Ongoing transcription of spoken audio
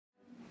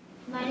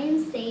My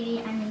name's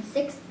Sadie. I'm in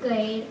 6th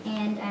grade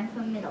and I'm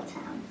from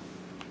Middletown.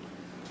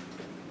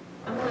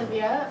 I'm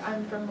Olivia.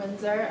 I'm from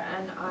Windsor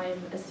and I'm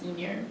a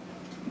senior.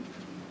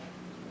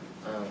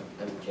 I'm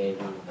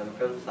Jaden. I'm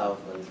from South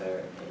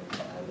Windsor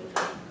and I'm in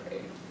 9th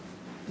grade.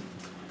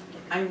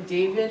 I'm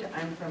David.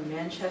 I'm from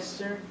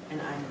Manchester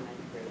and I'm in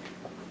 9th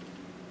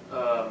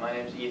grade. My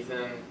name's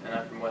Ethan and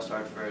I'm from West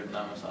Hartford and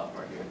I'm a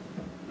sophomore here.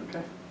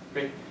 Okay,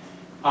 great.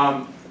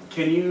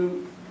 Can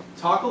you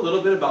talk a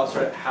little bit about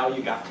sort of how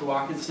you got to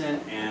Watkinson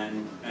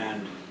and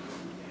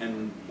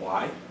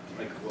why?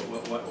 Like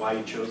why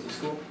you chose the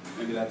school?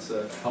 Maybe that's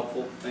a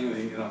helpful thing.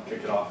 Then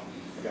kick it off.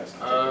 You guys.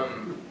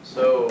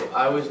 So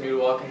I was new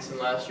to Watkinson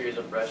last year as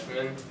a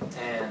freshman,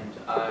 and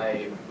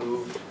I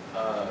moved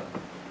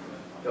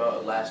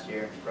last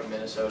year from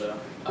Minnesota.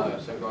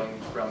 So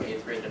going from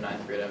 8th grade to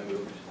 9th grade, I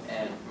moved,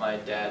 and my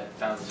dad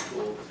found the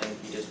school, and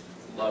he just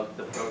loved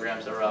the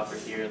programs that were offered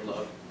here, and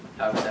loved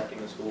how accepting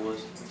the school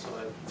was, and so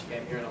I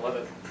came here and I love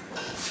it.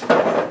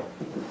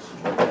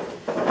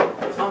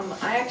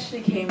 I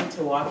actually came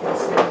to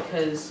Watkinson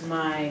because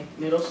my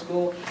middle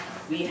school,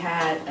 we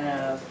had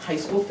a high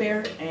school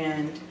fair,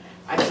 and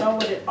I saw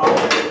what it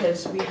offered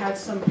because we had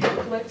some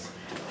pamphlets,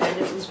 and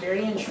it was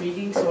very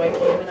intriguing, so I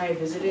came and I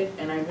visited,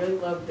 and I really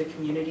loved the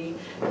community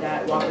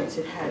that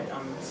Watkinson had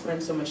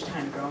spent so much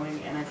time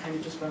growing, and I kind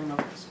of just fell in love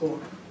with the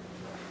school.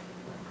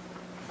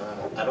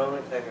 I don't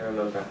exactly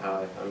remember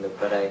how I found it,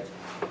 but I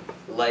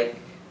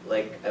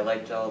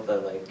liked all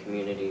the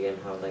community and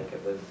how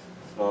it was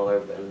smaller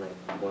and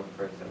more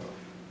personal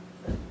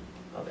than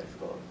other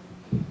schools.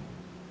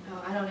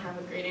 Oh, I don't have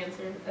a great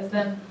answer as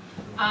them.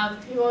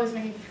 People always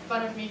make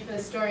fun of me for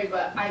this story,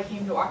 but I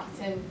came to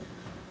Watkinson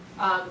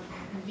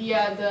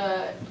via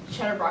the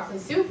cheddar broccoli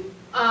soup.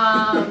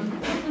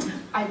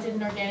 I did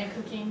an organic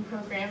cooking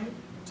program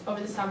over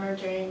the summer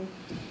during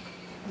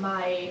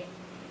my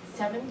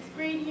 7th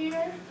grade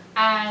year,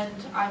 and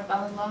I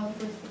fell in love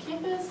with the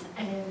campus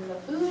and the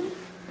food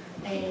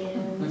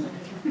and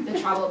the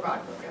travel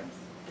abroad programs.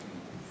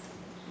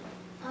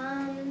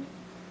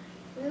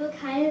 We were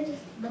kind of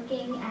just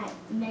looking at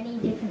many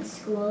different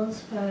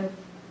schools for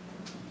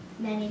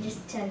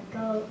just to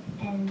go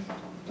and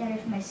get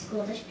it from my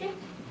school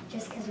district,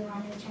 just because we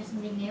wanted to try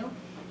something new.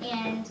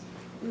 And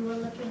we were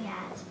looking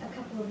at a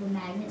couple of the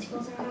magnet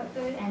schools in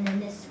Hartford and then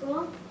this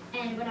school.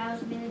 And what I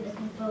was really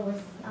looking for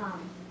was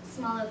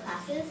smaller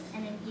classes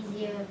and an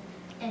easier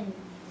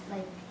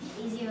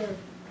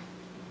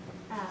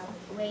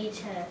way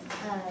to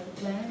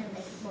learn and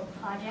more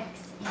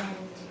projects, and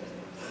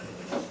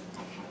I kind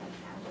of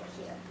found it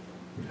here.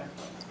 Okay,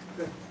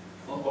 good.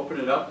 I'll open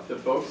it up to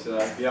folks.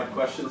 If you have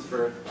questions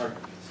for our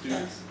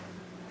students.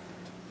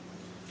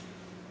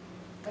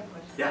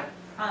 Yeah.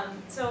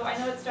 So I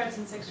know it starts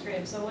in 6th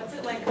grade, so what's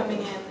it like coming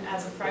in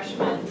as a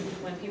freshman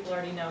when people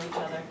already know each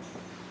other?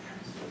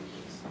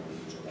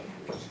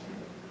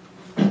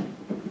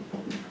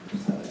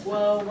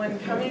 Well, when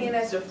coming in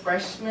as a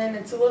freshman,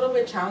 it's a little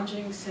bit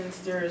challenging since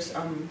there's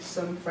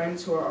some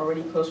friends who are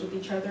already close with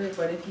each other,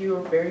 but if you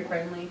are very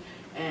friendly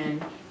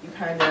and you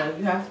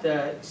have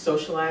to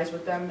socialize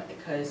with them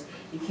because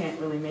you can't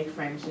really make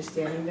friends just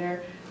standing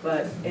there,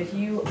 but if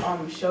you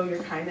show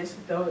your kindness,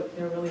 they'll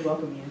really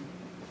welcome you.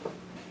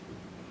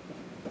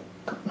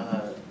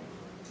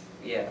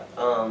 Yeah,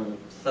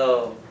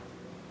 so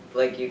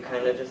you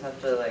kind of just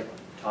have to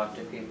talk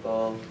to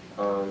people.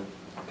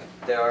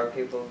 There are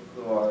people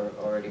who are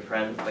already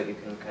friends, but you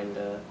can kind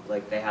of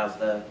they have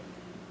the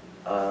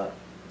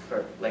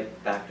for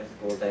back to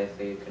school day,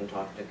 so you can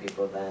talk to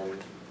people then.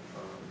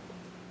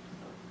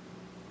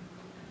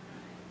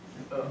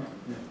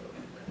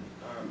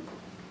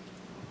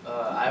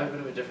 I have a bit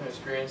of a different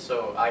experience.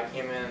 So I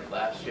came in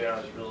last year and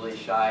I was really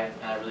shy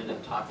and I really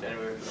didn't talk to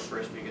anybody for the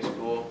first week of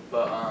school.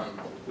 But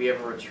we have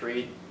a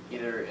retreat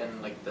either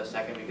in the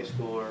 2nd week of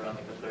school or on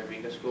the 3rd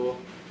week of school,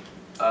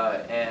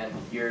 and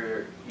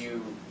you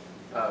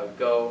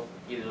go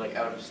either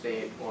out of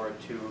state or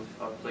to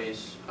a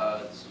place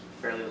that's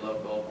fairly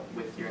local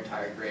with your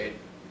entire grade.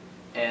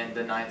 And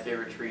the 9th day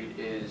retreat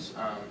is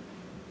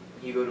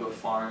you go to a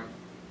farm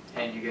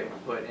and you get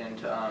put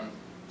into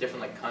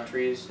different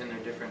countries, and there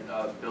are different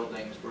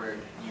buildings where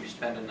you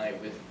spend a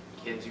night with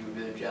kids you've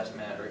either just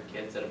met or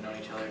kids that have known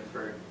each other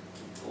for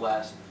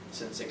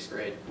since 6th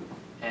grade.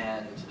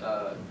 And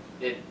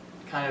it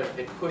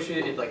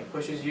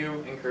pushes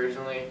you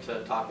encouragingly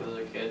to talk with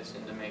other kids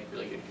and to make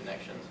really good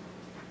connections.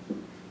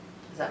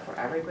 Is that for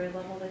every grade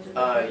level they do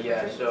that?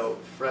 Yeah, so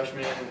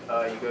freshmen,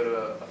 you go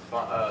to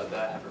the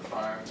Heifer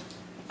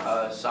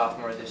Farm.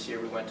 Sophomore this year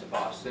we went to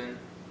Boston.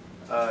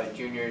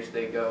 Juniors,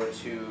 they go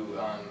to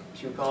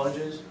 2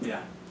 colleges.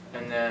 Yeah.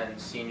 And then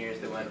seniors,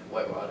 they went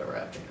whitewater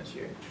rafting this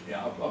year.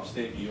 Yeah,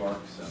 upstate New York,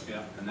 so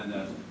yeah. And then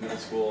the middle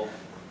school,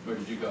 where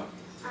did you go?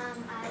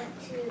 I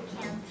went to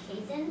Camp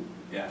Hazen.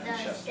 Yeah,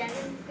 The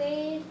 7th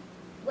grade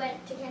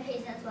went to Camp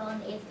Hazen as well,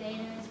 and the 8th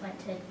graders went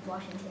to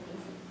Washington,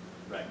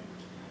 D.C. Right.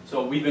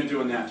 So we've been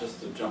doing that,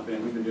 just to jump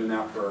in, we've been doing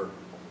that for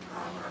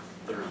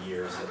 30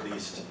 years at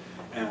least.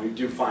 And we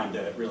do find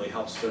that it really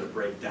helps sort of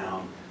break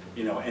down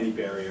you know, any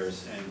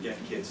barriers and get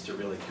kids to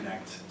really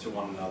connect to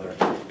one another.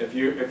 If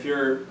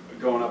you're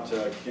going up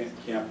to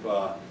camp,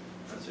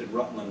 it's in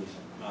Rutland,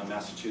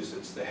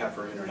 Massachusetts, the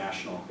Heifer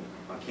International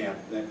camp,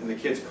 and the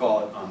kids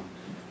call it,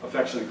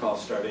 affectionately call it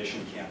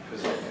starvation camp,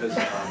 because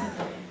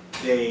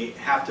they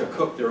have to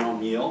cook their own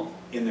meal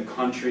in the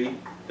country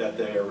that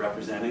they are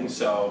representing.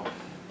 So,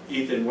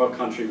 Ethan, what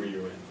country were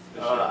you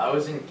in? I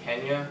was in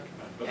Kenya,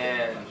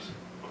 Okay.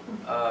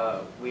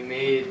 and we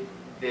made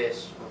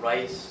this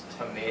rice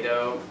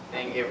tomato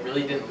thing. It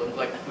really didn't look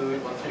like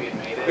food once we had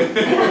made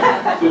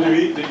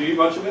it. Did you eat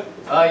much of it?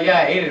 Yeah,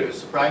 I ate it. It was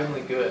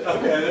surprisingly good.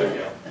 Okay, there you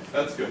go.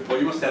 That's good. Well,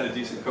 you must have had a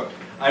decent cook.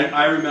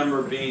 I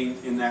remember being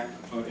in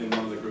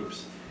one of the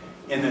groups,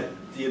 and that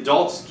the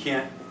adults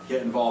can't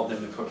get involved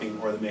in the cooking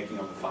or the making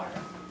of the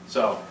fire.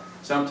 So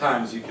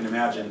sometimes you can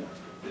imagine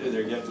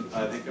they're getting.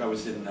 I think I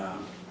was in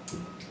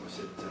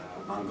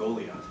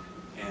Mongolia,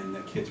 and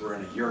the kids were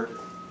in a yurt,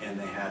 and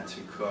they had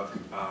to cook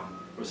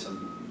with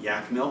some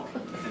yak milk,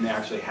 and they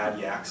actually had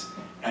yaks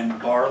and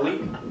barley,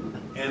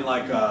 and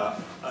like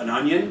an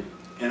onion,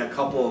 and a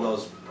couple of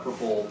those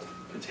purple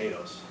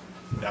potatoes.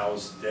 That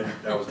was dinner.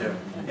 That was dinner.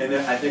 And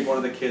then I think one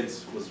of the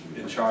kids was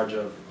in charge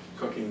of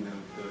cooking the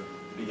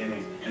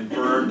beginning and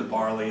burned the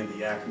barley and the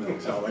yak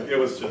milk. So like it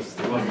wasn't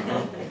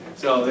good.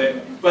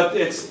 So but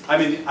it's, I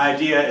mean, the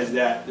idea is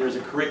that there's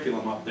a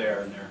curriculum up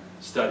there, and they're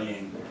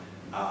studying,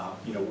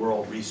 you know,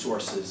 world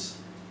resources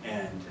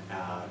and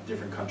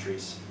different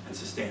countries and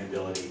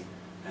sustainability.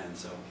 And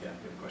so, yeah,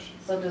 good question.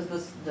 So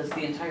does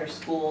the entire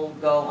school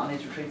go on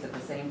these retreats at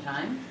the same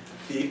time?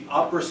 The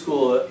upper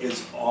school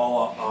is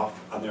all off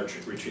on their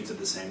retreats at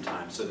the same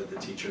time, so that the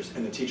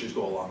teachers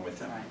go along with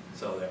them. Right.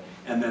 So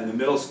and then the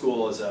middle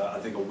school is I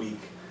think a week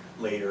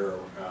later,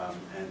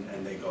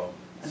 and they go.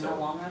 And how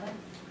long are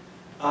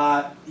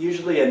they?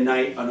 Usually a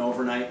night, an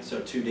overnight, so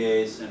 2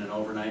 days and an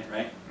overnight,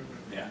 right?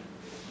 Mm-hmm. Yeah.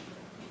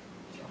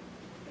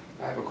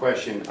 I have a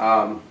question.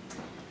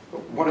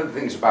 One of the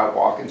things about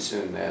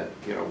Watkinson that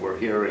we're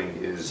hearing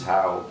is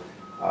how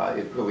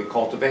it really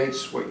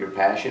cultivates what your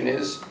passion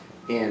is,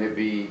 and it'd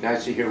be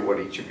nice to hear what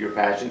each of your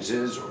passions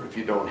is, or if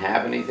you don't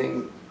have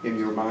anything in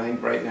your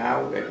mind right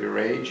now at your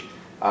age,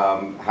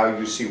 how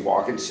you see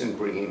Watkinson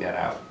bringing that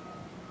out.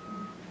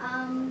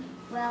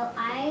 Well,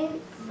 I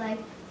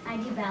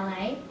do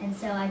ballet, and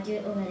so I do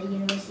it over at the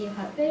University of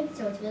Hartford,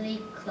 so it's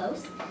really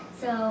close.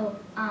 So,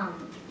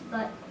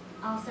 but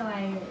also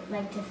I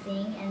like to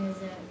sing, and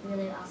there's a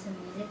really awesome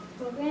music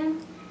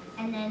program.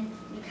 And then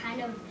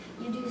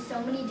you do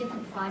so many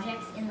different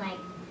projects in like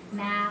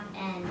math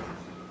and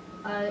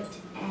art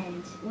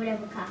and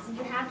whatever classes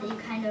you have, that you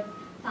kind of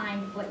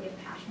find what you're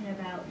passionate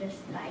about just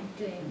by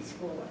doing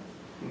schoolwork.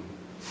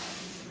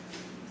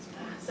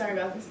 Sorry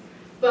about this.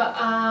 But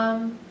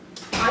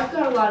I've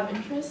got a lot of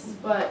interests,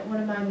 but one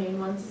of my main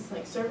ones is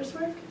like service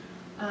work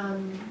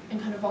and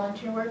kind of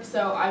volunteer work.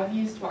 So I've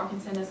used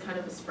Watkinson as kind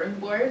of a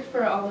springboard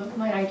for all of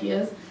my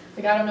ideas.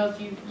 Like, I don't know if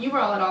you were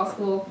all at all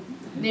school.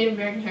 Native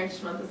American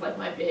Heritage Month is like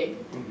my big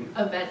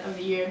event of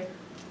the year.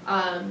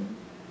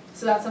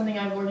 So that's something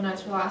I've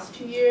organized for the last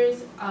 2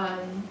 years.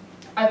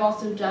 I've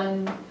also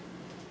done,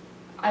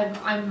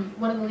 I'm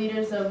one of the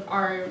leaders of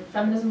our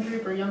feminism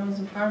group, or Young Women's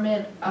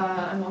Empowerment.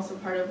 I'm also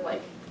part of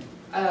like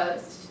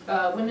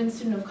a women's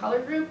student of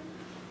color group.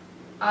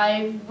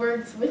 I've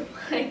worked with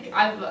like,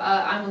 I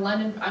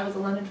was a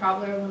London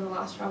traveler, one of the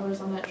last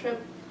travelers on that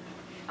trip.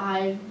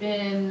 I've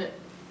been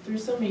through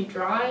so many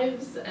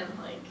drives and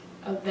like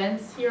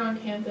events here on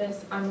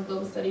campus. I'm a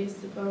global studies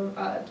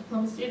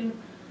diploma student,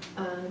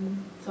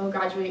 so I'll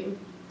graduate with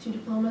 2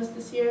 diplomas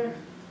this year.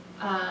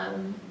 I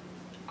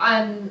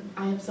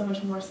have so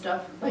much more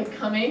stuff like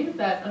coming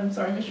that I'm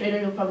sorry, Ms. Schrader,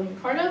 you'll probably be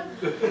part of.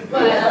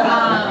 But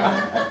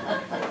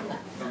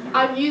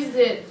I've used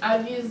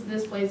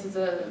this place as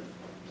a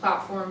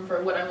platform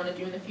for what I want to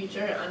do in the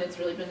future, and it's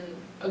really been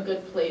a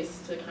good place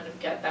to kind of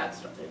get that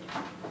started.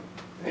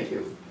 Thank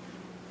you.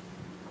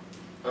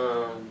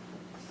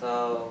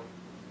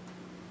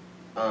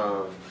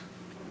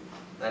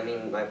 I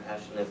mean, my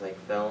passion is like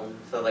film,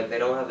 so like they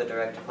don't have a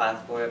direct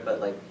class for it, but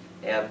like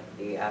they have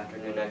the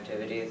afternoon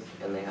activities,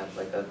 and they have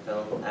like a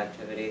film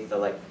activity, so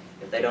like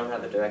if they don't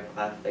have a direct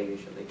class, they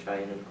usually try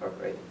and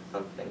incorporate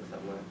something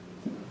somewhere.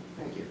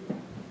 Thank you.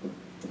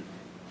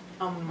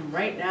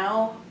 Right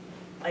now,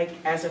 like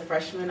as a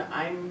freshman,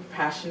 I'm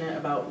passionate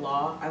about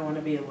law. I want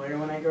to be a lawyer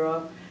when I grow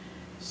up.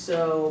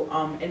 So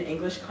in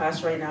English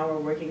class right now, we're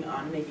working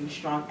on making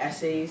strong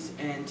essays,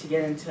 and to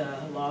get into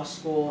law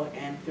school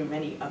and through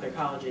many other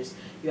colleges,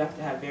 you have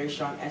to have very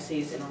strong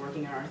essays, and we're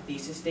working on our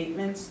thesis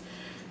statements.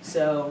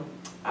 So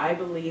I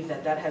believe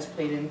that that has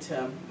played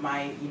into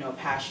my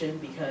passion,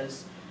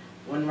 because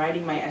when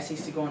writing my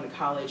essays to go into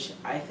college,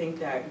 I think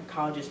that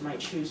colleges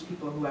might choose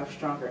people who have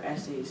stronger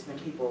essays than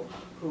people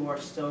who are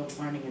still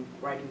learning and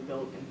writing,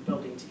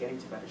 building to getting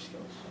to better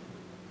skills.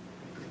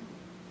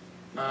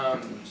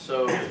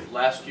 So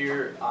last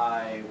year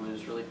I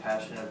was really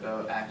passionate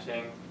about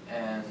acting,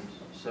 and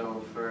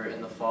so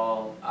in the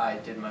fall I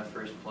did my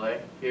first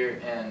play here,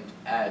 and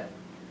at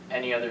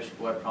any other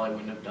school I probably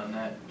wouldn't have done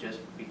that, just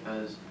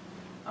because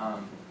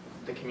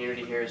the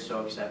community here is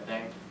so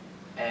accepting,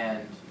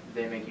 and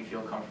they make you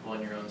feel comfortable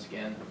in your own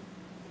skin.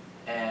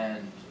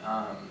 And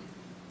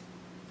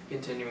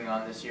continuing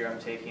on this year, I'm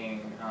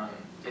taking,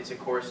 it's a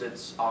course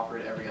that's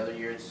offered every other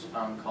year. It's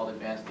called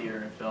Advanced Theater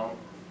and Film.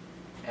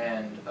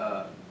 And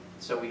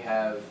so we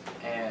have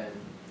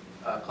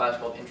a class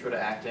called Intro to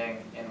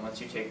Acting, and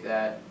once you take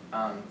that,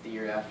 the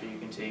year after you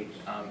can take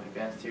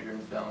Advanced Theater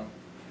and Film.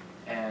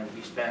 And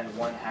we spend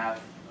 1/2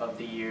 of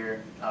the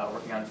year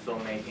working on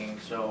filmmaking.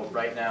 So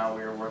right now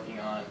we're working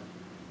on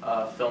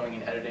filming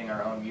and editing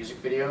our own music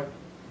video.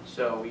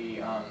 So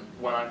we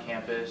went on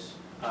campus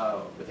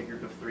with a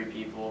group of 3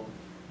 people,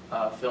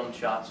 filmed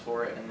shots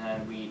for it, and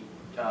then we,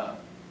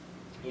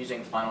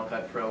 using Final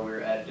Cut Pro, we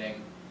were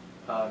editing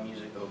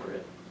music over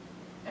it.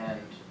 And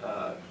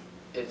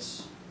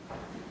it's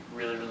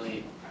really,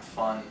 really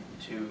fun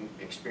to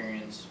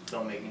experience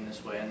filmmaking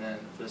this way. And then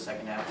for the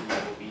second half of the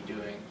year, we'll be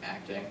doing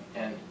acting.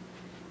 And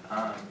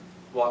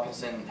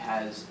Watkinson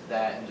has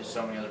that and just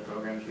so many other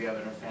programs. We have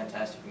a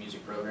fantastic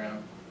music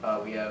program.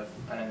 We have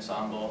an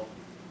ensemble.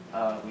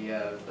 We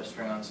have a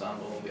string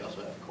ensemble. And we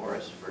also have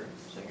chorus for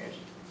singers.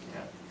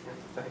 Yeah.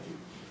 Thank you.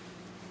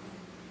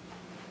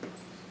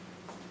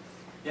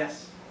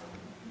 Yes.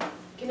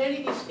 Can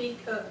any of you speak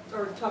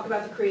or talk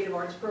about the creative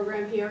arts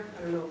program here?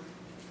 I don't know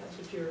if that's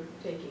what you're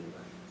taking. But.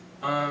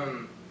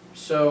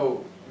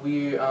 So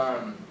we,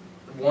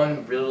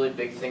 one really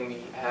big thing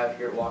we have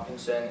here at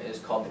Watkinson is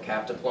called the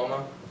CAP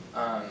diploma.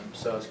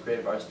 So it's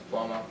Creative Arts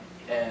Diploma.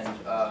 And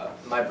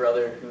my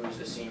brother, who's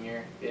a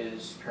senior,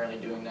 is currently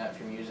doing that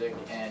for music,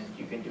 and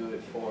you can do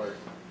it for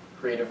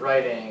creative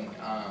writing,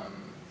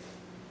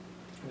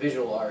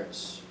 visual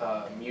arts,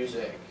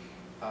 music,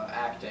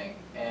 acting,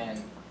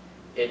 and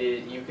it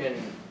is, you can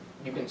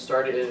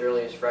start it as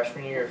early as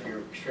freshman year if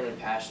you're extremely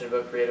passionate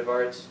about creative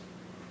arts.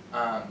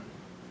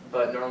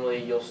 But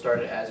normally you'll start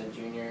it as a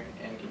junior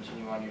and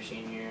continue on your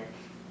senior year.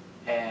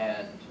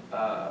 And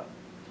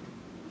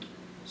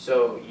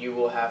so you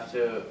will have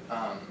to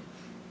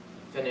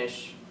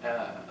finish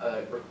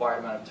a required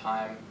amount of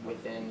time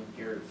within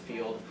your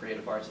field of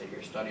creative arts that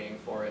you're studying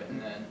for it.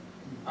 And then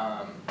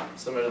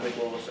similar to the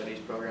global studies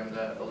program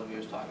that Olivia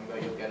was talking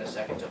about, you'll get a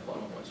second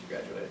diploma once you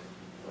graduate.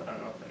 But I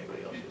don't know if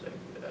anybody else has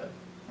anything to add.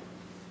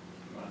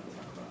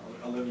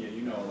 Olivia,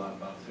 you know a lot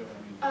about it too.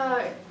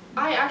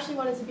 I actually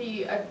wanted to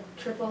be a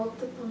triple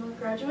diploma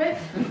graduate,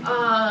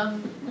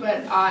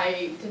 but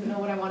I didn't know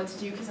what I wanted to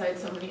do because I had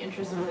so many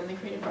interests within the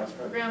creative arts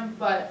program.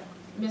 But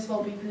Ms.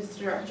 Volpe, who's the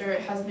director,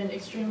 has been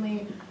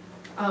extremely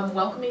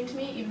welcoming to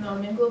me. Even though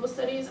I'm in global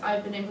studies,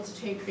 I've been able to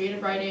take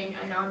creative writing,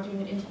 and now I'm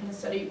doing an independent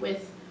study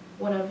with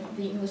one of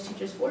the English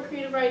teachers for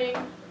creative writing.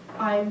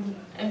 I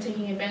am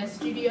taking advanced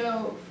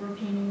studio for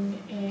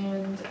painting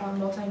and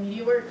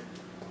multimedia work.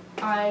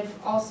 I've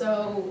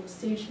also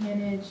stage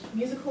managed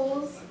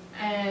musicals,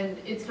 and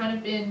it's kind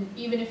of been,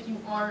 even if you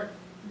aren't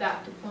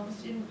that diploma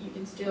student, you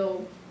can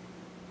still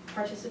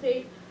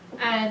participate.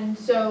 And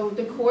so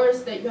the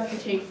course that you have to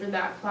take for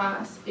that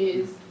class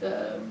is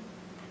the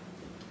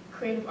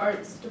Creative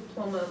Arts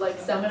Diploma, like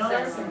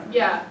seminar.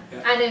 Yeah,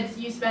 and it's,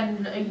 you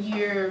spend a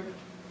year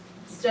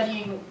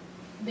studying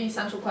the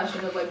essential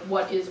question of like,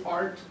 what is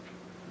art?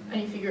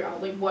 And you figure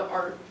out like what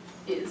art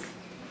is,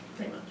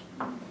 pretty much.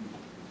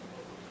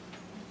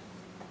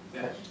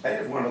 I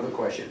had one other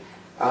question.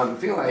 The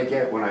feeling I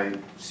get when I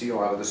see a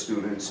lot of the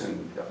students,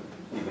 and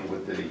even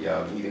with the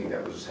meeting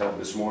that was held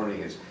this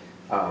morning, is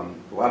a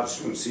lot of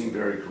students seem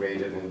very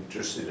creative and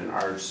interested in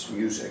arts,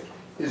 music.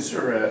 Is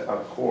there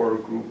a core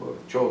group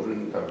of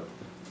children,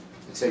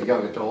 let's say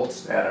young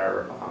adults, that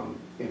are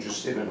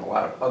interested in a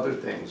lot of other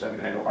things? I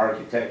mean, I know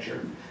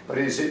architecture, but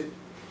is it,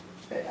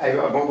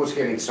 I'm almost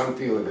getting some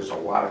feeling there's a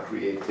lot of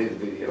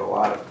creativity and a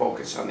lot of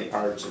focus on the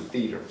arts and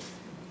theater.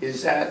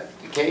 Is that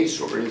the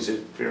case, or is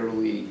it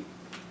fairly,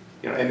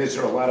 you know, and is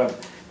there a lot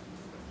of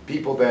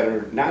people that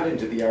are not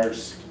into the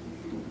arts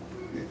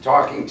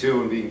talking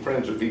to and being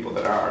friends with people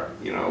that are,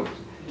 you know,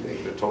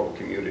 making a total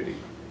community?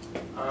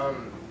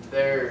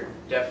 There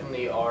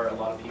definitely are a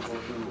lot of people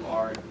who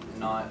are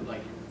not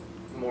like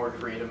more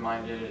creative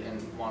minded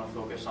and want to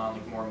focus on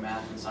like more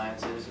math and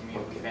sciences, and we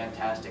have a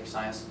fantastic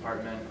science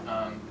department.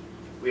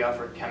 We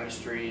offered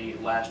chemistry,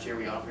 last year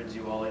we offered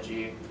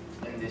zoology,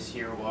 and this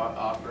year we're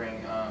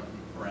offering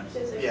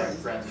Physics. yeah,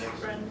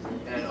 forensics,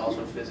 and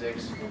also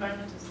physics.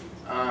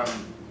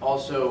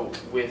 Also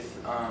with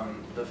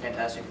the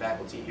fantastic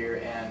faculty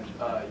here and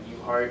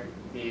UHART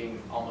being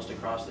almost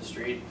across the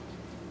street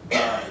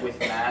with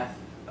math,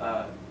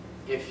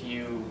 if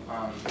you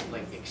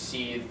like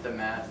exceed the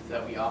math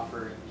that we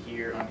offer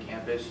here on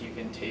campus, you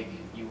can take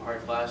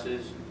UHART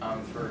classes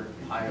for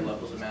higher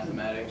levels of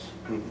mathematics.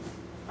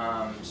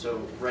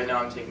 So right now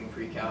I'm taking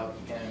pre-calc,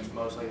 and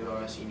most likely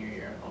by my senior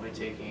year I'll be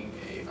taking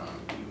a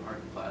UHART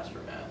class for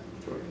math.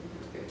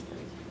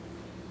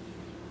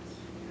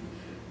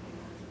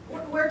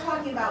 We're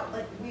talking about,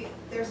 like,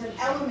 there's an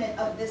element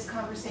of this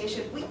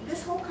conversation,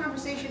 this whole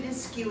conversation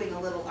is skewing a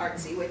little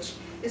artsy, which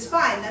is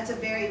fine. That's a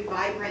very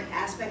vibrant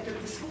aspect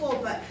of the school,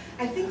 but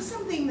I think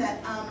something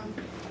that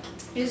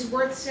is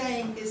worth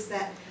saying is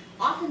that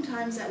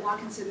oftentimes at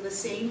Watkinson, the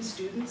same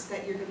students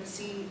that you're gonna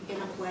see in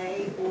a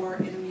play or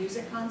in a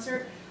music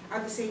concert are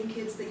the same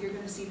kids that you're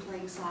gonna see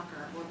playing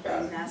soccer or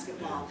playing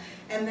basketball.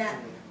 And that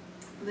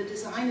the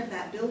design of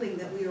that building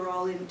that we are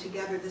all in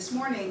together this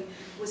morning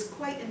was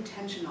quite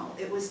intentional.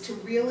 It was to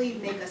really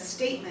make a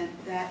statement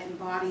that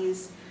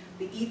embodies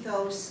the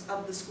ethos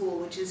of the school,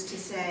 which is to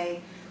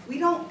say, we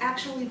don't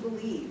actually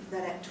believe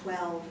that at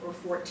 12 or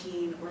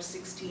 14 or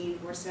 16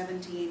 or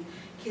 17,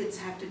 kids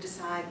have to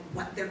decide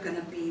what they're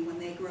gonna be when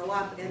they grow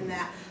up, and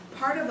that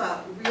part of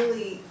a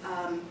really,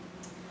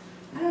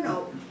 I don't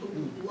know,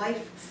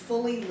 life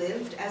fully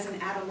lived as an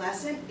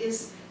adolescent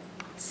is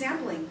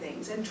sampling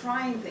things and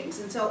trying things.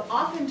 And so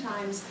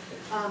oftentimes,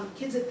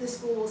 kids at this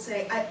school will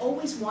say, I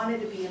always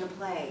wanted to be in a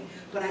play,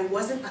 but I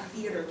wasn't a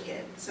theater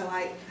kid, so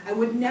I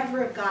would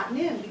never have gotten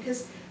in,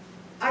 because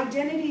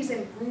identities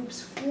and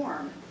groups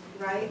form,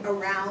 right,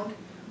 around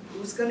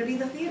who's gonna be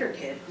the theater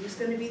kid, who's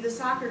gonna be the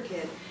soccer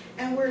kid.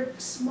 And we're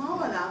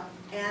small enough,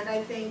 and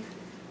I think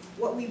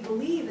what we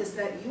believe is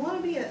that you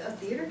wanna be a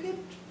theater kid,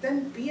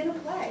 then be in a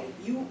play.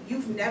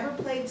 You've never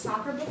played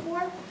soccer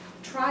before?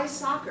 Try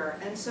soccer.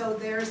 And so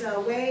there's a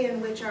way in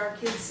which our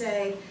kids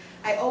say,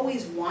 I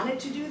always wanted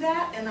to do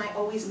that, and I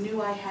always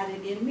knew I had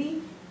it in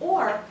me,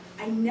 or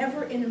I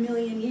never in a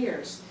million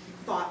years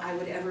thought I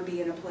would ever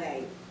be in a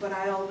play, but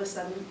I all of a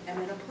sudden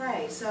am in a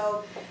play.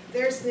 So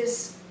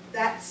there's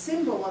that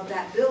symbol of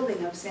that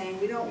building of saying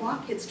we don't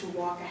want kids to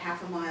walk a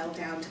half a mile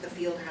down to the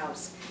field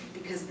house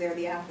because they're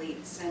the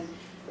athletes, and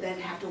then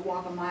have to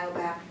walk a mile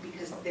back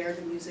because they're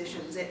the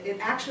musicians. It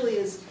actually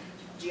is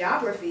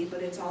geography,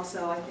 but it's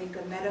also, I think,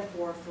 a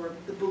metaphor for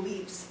the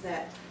beliefs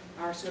that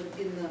are sort of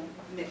in the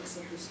mix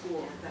of the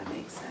school, if that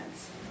makes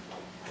sense.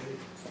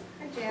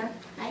 Hi, Jan.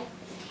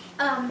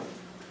 Hi.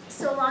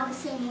 So along the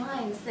same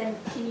lines, then,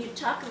 can you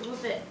talk a little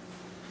bit,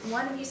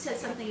 one of you said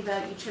something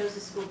about you chose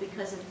the school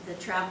because of the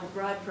travel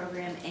abroad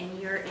program, and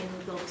you're in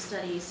global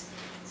studies.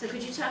 So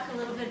could you talk a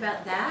little bit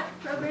about that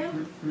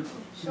program?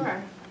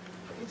 Sure.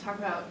 We talk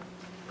about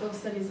global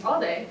studies all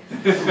day.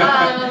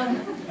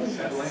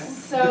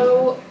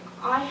 So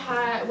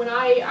when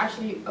I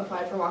actually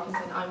applied for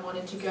Watkinson, I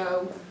wanted to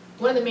go.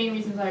 One of the main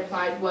reasons I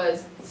applied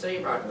was the study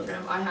abroad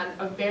program. I had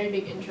a very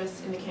big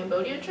interest in the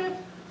Cambodia trip,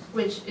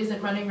 which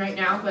isn't running right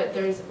now, but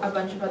there's a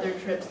bunch of other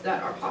trips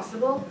that are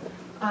possible.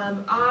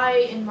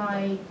 I, in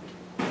my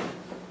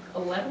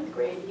 11th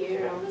grade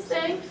year, I want to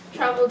say,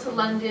 traveled to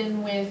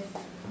London with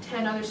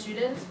 10 other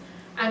students,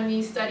 and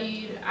we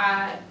studied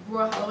at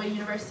Royal Holloway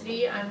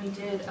University, and we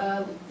did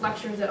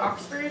lectures at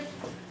Oxford,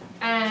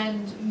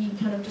 and we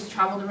kind of just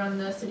traveled around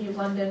the city of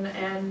London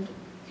and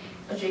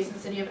adjacent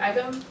city of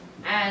Egham,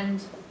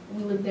 and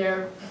we lived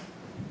there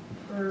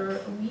for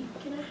a week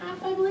and a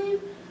half, I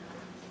believe.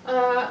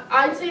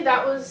 I'd say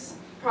that was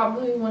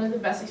probably one of the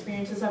best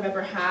experiences I've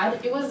ever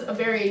had. It was a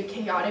very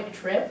chaotic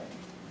trip,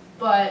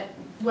 but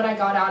what I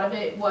got out of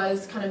it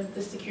was kind of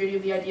the security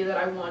of the idea that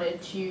I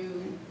wanted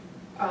to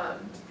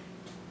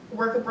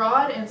work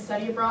abroad and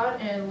study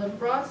abroad and live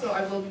abroad. So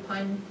I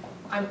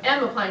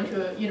am applying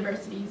to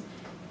universities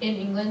in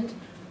England,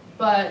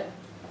 but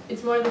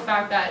it's more the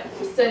fact that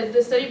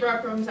the study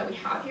abroad programs that we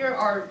have here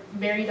are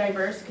very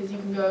diverse, because you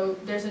can go,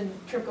 there's a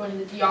trip going to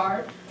the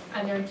DR,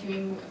 and they're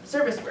doing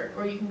service work,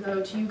 or you can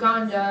go to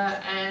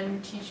Uganda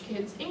and teach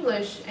kids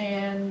English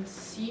and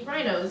see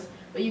rhinos,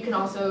 but you can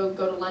also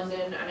go to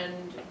London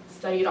and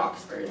study at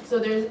Oxford. So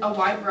there's a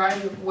wide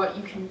variety of what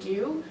you can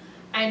do,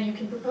 and you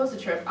can propose a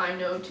trip. I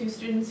know 2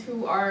 students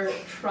who are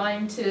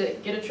trying to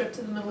get a trip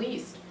to the Middle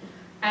East,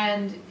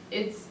 and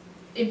if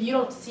you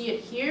don't see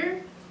it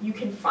here, you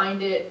can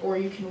find it, or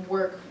you can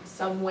work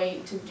some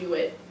way to do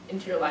it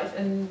into your life.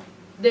 And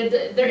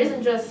there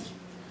isn't just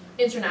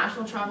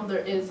international travel, there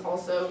is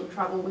also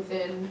travel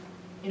within,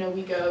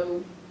 we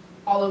go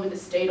all over the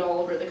state, all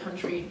over the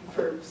country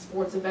for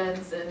sports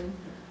events and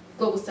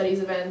global studies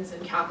events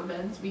and CAP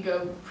events. We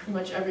go pretty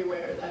much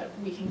everywhere that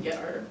we can get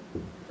our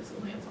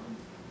physical hands on.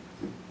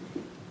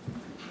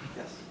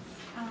 Yes.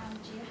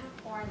 Do you have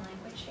foreign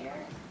language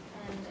here?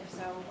 And if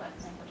so, what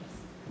languages?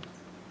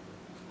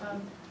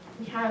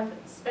 We have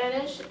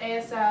Spanish,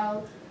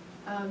 ASL,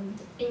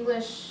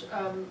 English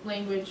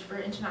language for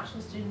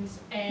international students,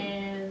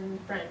 and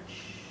French.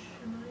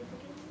 Am I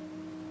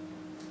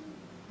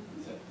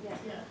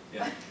thinking?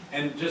 Yeah.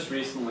 And just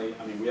recently,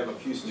 we have a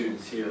few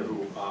students here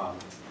who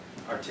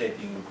are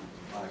taking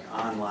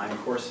online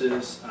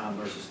courses.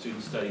 There's a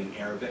student studying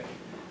Arabic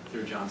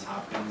through Johns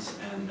Hopkins,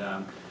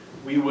 and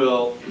we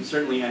will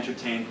certainly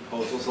entertain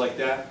proposals like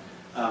that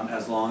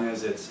as long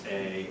as it's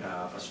a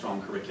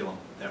strong curriculum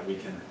that we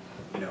can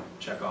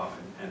check off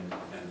and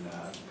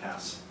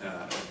pass,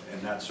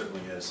 and that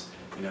certainly is,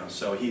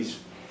 so he's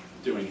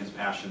doing his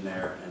passion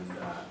there, and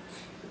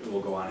it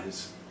will go on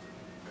his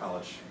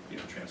college,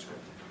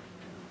 transcript,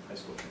 high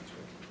school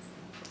transcript.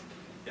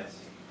 Yes?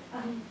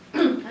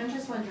 I'm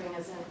just wondering,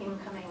 as an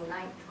incoming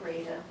 9th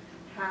grader,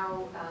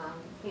 how,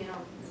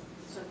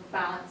 sort of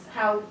balance,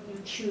 how you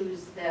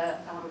choose the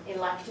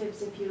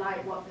electives, if you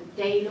like, what the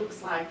day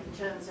looks like in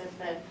terms of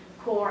the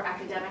core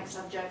academic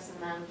subjects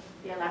and then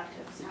the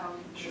electives. How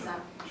Sure, does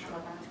that sure. go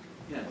about?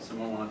 Yeah, does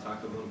someone want to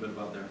talk a little bit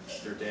about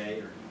their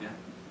day or, yeah?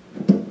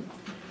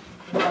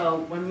 Well,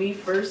 when we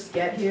first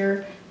get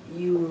here,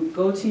 you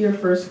go to your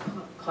first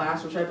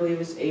class, which I believe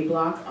is A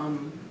block.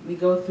 We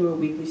go through a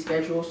weekly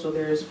schedule, so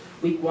there's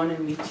week 1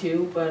 and week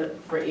 2,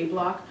 but for A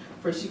block,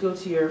 first you go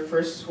to your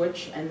first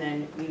switch, and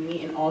then we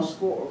meet in all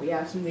school, or we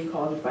have something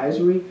called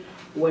advisory,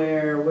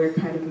 where we're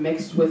kind of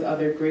mixed with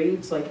other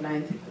grades, like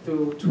 9th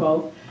through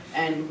 12th,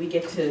 and we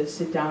get to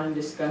sit down and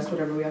discuss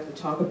whatever we have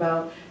to talk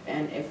about,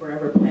 and if we're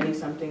ever planning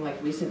something,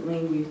 like recently,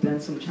 we've done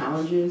some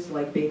challenges,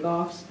 like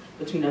bake-offs,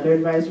 between other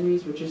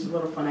advisories, which is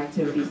little fun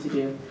activities to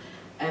do.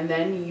 And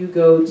then you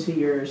go to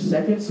your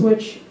second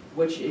switch,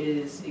 which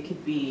is, it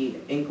could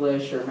be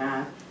English or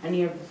math,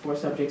 any of the 4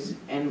 subjects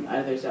and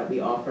others that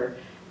we offer.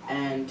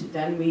 And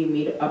then we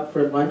meet up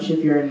for lunch if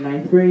you're in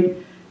 9th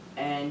grade,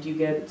 and you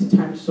get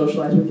time to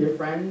socialize with your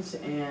friends,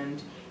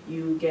 and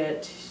you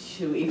get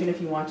to, even if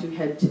you want to,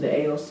 head to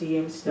the ALC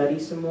and study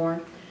some more.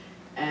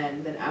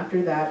 And then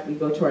after that, we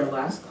go to our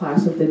last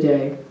class of the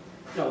day,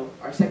 no,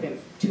 our second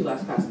 2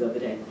 last classes of the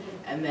day.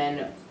 And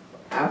then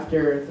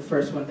after the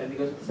first one, then we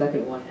go to the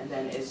second one, and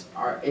then it's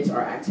our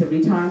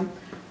activity time,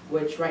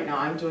 which right now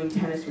I'm doing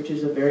tennis, which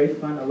is a very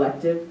fun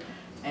elective,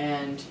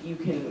 and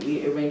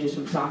it ranges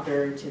from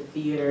soccer to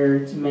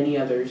theater to many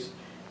others.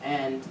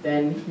 And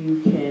then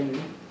you can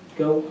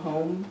go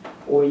home,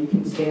 or you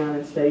can stay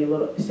on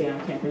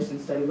campus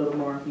and study a little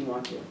more if you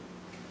want to.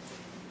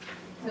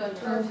 So in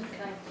terms,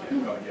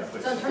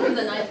 so in terms of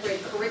the 9th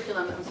grade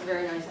curriculum, it was a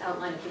very nice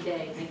outline of the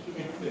day. Thank you,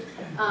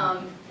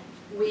 David.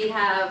 We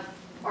have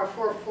our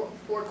four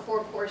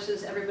core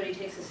courses. Everybody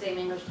takes the same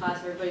English class.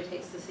 Everybody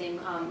takes the same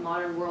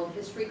modern world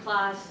history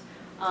class,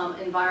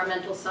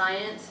 environmental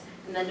science,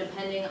 and then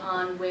depending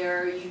on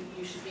where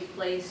you should be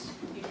placed,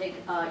 you take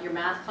your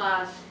math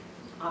class.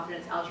 Often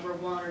it's Algebra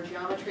 1 or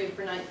Geometry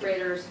for 9th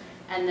graders.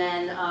 And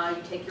then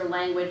you take your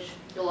language.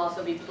 You'll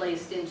also be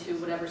placed into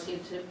whatever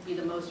seems to be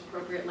the most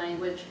appropriate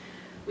language.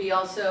 We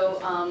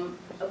also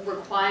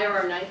require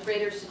our 9th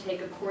graders to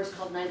take a course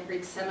called 9th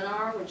grade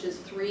seminar, which is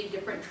 3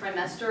 different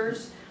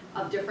trimesters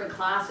of different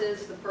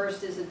classes. The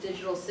first is a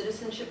digital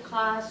citizenship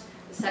class.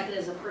 The second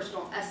is a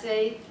personal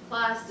essay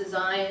class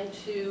designed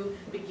to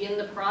begin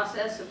the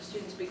process of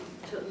students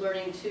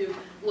learning to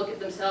look at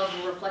themselves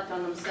and reflect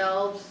on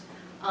themselves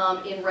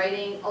in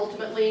writing,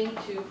 ultimately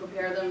to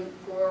prepare them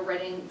for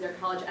writing their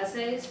college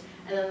essays.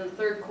 And then the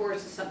third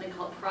course is something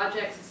called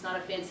projects. It's not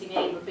a fancy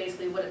name, but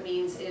basically what it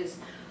means is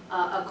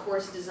a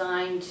course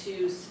designed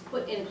to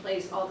put in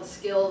place all the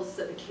skills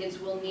that the kids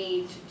will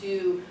need to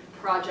do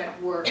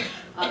project work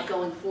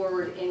going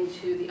forward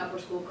into the upper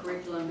school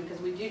curriculum, because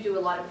we do a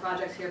lot of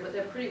projects here, but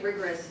they're pretty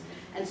rigorous.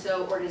 And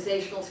so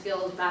organizational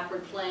skills,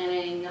 backward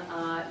planning,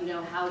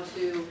 how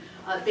to,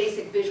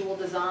 basic visual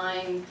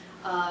design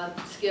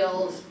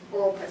skills,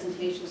 oral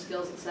presentation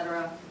skills,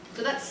 etc.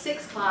 So that's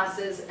 6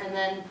 classes, and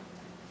then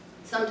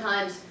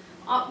sometimes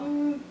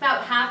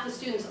about half the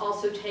students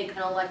also take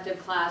an elective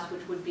class,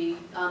 which would be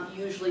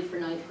usually for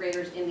 9th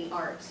graders in the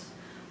arts.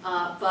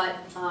 But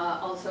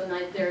also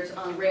there's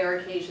on rare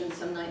occasions,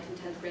 some 9th and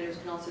 10th graders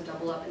can also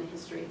double up in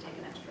history and take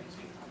an extra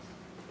history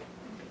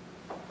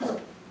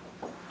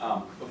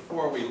class.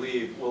 Before we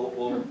leave,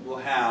 we'll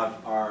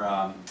have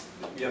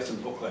we have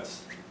some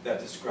booklets that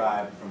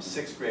describe from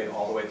 6th grade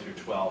all the way through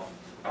 12th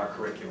our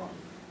curriculum.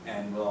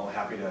 And we'll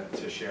happy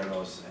to share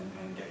those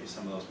and get you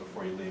some of those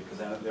before you leave,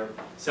 because there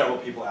several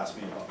people asked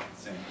me about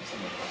some of the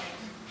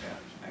questions. Yeah,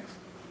 thanks.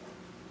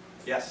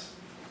 Yes?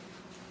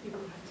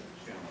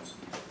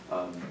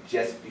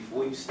 Just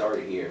before you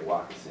started here at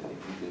Watkinson, if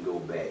you can go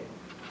back,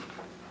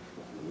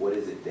 what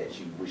is it that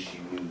you wish you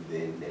knew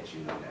then that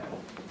you know now?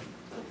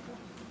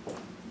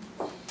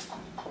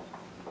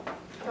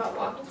 About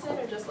Watkinson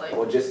or just like?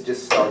 Or just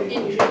starting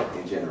here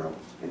in general,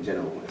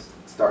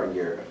 starting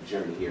your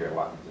journey here at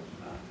Watkinson.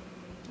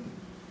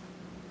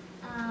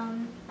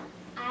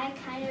 I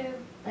kind of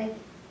like,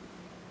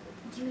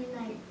 do you mean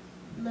like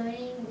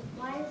learning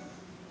wise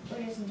or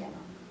just in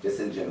general? Just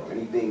in general,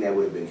 anything that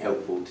would have been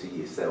helpful to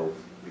yourself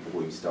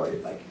before you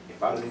started. Like,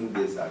 if I knew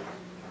this, I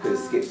could have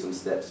skipped some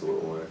steps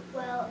or.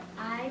 Well,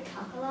 I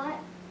talk a lot,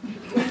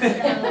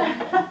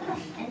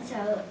 and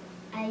so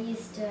I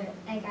used to,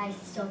 like, I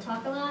still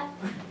talk a lot,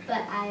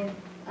 but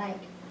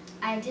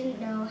I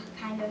didn't know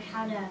kind of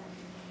how to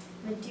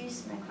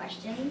reduce my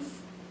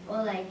questions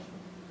or like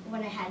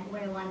what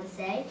I wanted to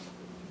say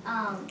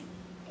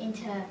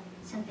into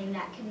something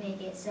that could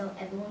make it so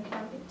everyone can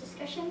have a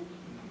discussion.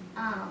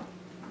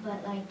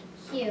 But like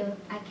here,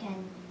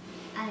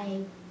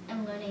 I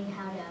am learning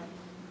how to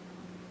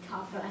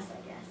talk less,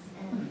 I guess,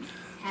 and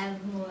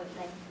have more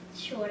like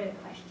shorter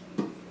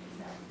questions.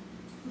 So.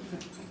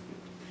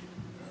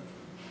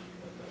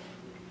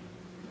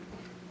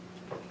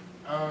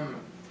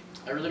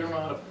 I really don't know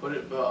how to put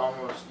it, but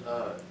almost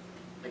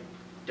like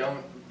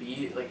don't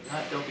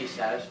be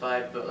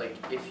satisfied, but like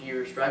if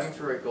you're striving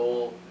for a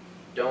goal,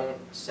 don't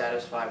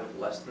satisfy with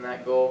less than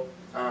that goal.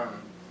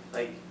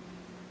 Like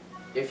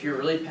if you're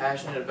really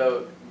passionate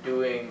about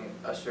doing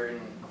a certain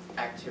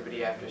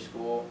activity after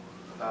school,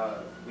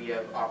 we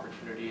have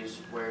opportunities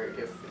where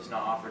if it's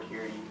not offered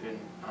here, you can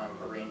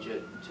arrange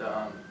it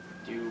to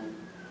do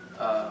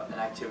an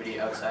activity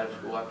outside of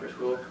school after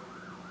school.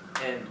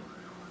 And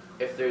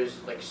if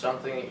there's like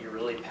something that you're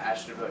really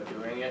passionate about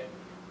doing it,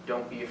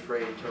 don't be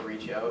afraid to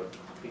reach out,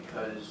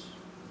 because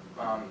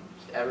almost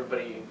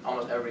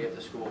everybody at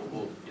the school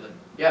will be like,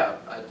 yeah,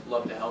 I'd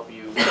love to help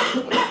you with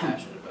what you're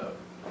passionate about.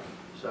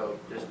 So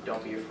just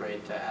don't be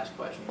afraid to ask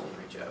questions and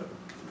reach out.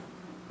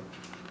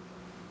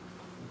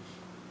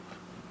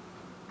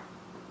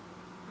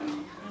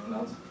 Anyone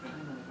else?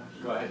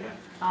 Go ahead, yeah.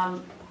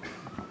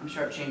 I'm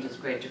sure it changes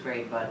grade to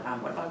grade, but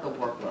what about the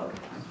workload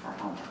for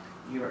homework?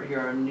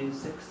 You're a new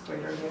 6th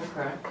grader here,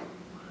 correct?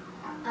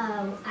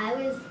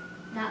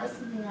 That was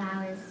something that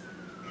I was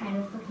kind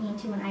of looking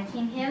into when I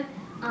came here.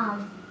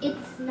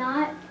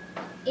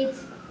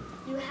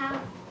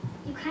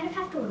 You kind of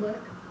have to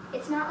work.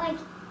 It's not like,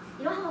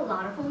 you don't have a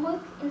lot of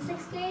homework in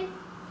 6th grade.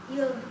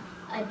 You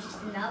have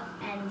just enough,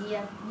 and you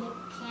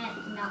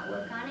can't not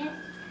work on it.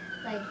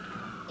 Like,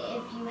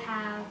 if you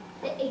have,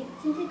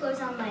 since it goes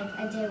on like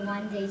a day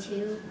 1, day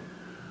 2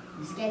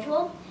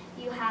 schedule,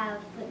 you have,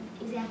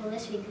 for example,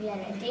 this week we had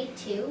a day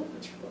 2,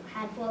 which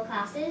had 4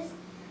 classes,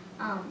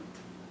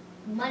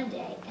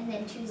 Monday, and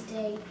then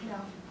Tuesday,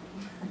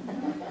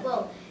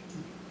 well,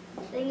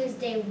 I think it was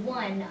day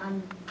 1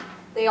 on.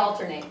 They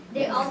alternate.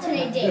 They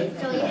alternate days,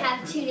 so you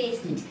have 2 days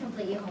to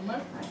complete your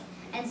homework,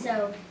 and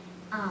so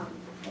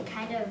it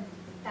kind of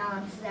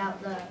balances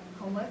out the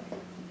homework.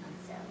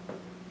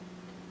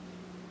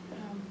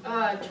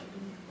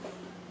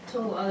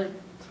 Total other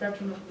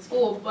spectrum of the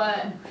school,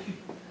 but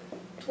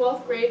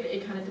 12th grade,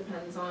 it kind of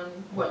depends on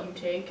what you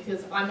take,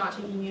 because I'm not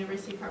taking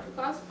university prep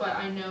class, but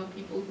I know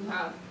people who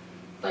have,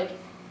 like,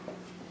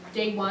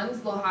 day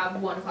 1s, they'll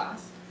have 1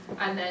 class,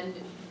 and then,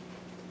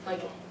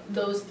 like,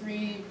 those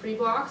 3 free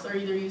blocks are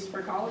either used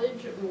for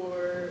college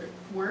or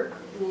work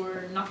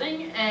or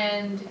nothing,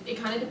 and it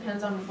kind of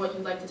depends on what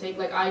you'd like to take.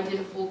 Like, I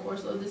did a full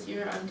course load this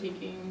year. I'm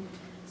taking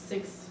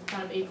 6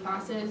 out of 8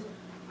 classes.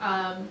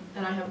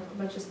 And I have a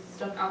bunch of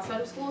stuff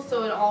outside of school,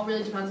 so it all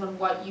really depends on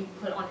what you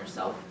put on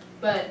yourself.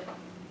 But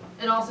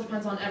it also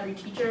depends on every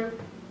teacher.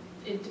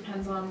 It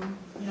depends on,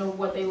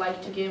 what they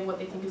like to give, what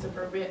they think is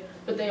appropriate.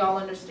 But they all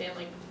understand,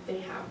 like, they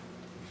have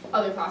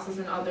other classes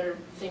and other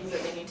things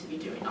that they need to be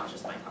doing, not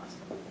just my class.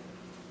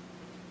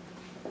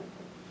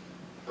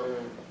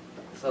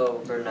 So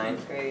for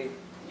 9th grade,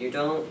 you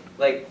don't,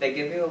 like, they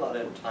give you a lot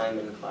of time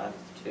in class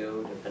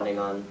too, depending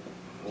on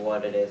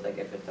what it is. Like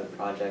if it's a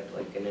project,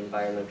 like in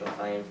environmental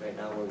science right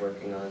now, we're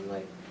working on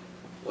like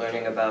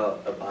learning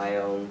about a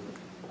biome,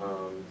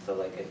 so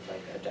like it's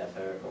like a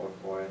desert or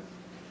forest.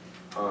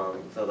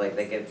 So like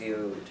they give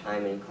you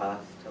time in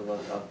class to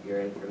look up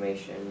your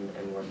information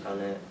and work on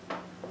it.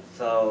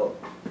 So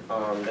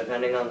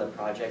depending on the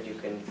project, you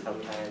can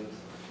sometimes,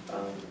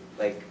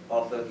 like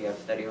also if you have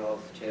study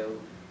halls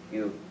too,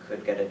 you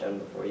could get it done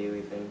before you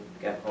even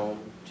get home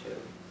too,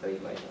 so you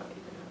might not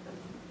even have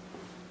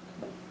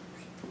them.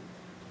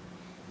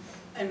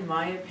 In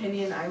my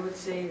opinion, I would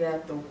say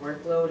that the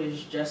workload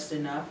is just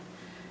enough,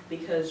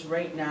 because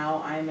right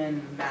now I'm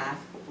in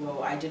math.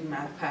 Well, I did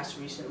math class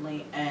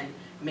recently, and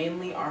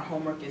mainly our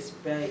homework is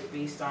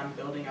based on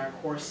building our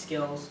core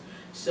skills.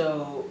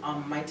 So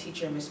my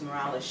teacher, Ms.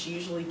 Morales, she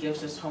usually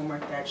gives us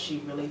homework that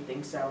she really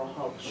thinks that will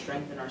help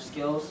strengthen our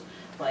skills.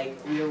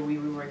 Like we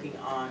were working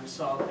on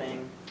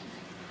solving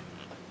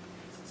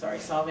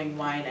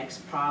Y and X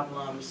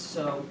problems.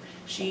 So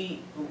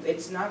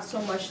it's not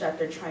so much that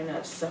they're trying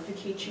to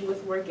suffocate you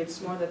with work,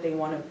 it's more that they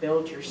want to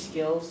build your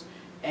skills,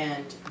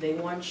 and they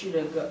want you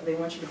to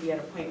be at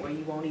a point where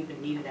you won't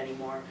even need it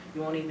anymore.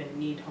 You won't even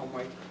need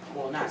homework.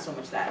 Well, not so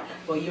much that,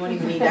 but you won't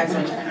even need that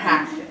much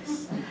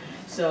practice.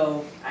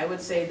 So I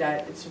would say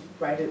that it's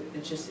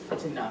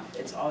enough.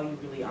 It's all you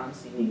really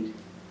honestly need.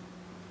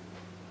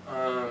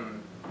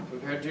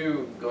 Compared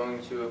to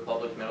going to a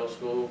public middle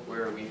school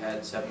where we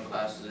had 7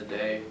 classes a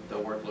day, the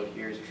workload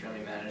here is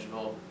extremely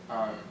manageable.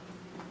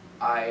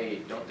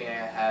 I don't think I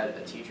had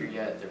a teacher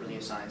yet that really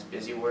assigns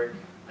busy work.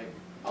 Like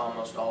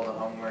almost all the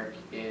homework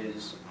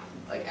is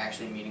like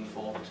actually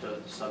meaningful to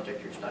the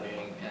subject you're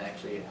studying, and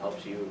actually it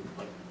helps you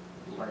like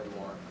learn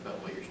more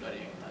about what you're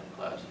studying in that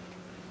class.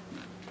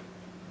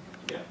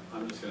 Yeah,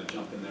 I'm just going to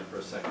jump in there for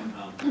a second,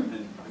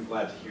 and I'm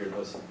glad to hear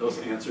those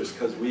answers,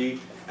 because we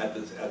at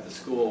the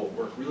school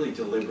work really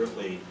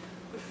deliberately,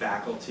 the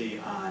faculty,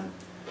 on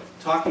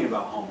talking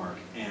about homework,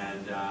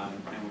 and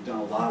we've done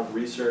a lot of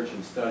research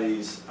and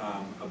studies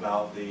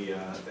about the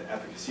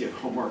efficacy of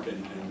homework,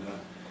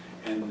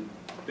 and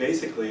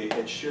basically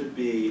it should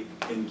be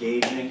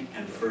engaging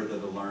and further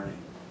the learning,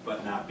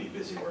 but not be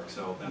busy work.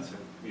 So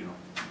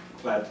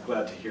that's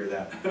glad to hear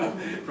that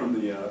from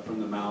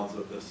the mouths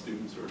of the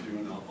students who are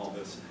doing all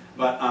this.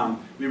 But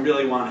we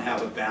really want to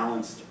have a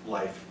balanced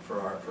life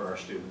for our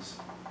students.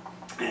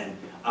 And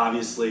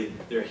obviously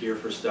they're here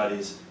for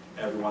studies,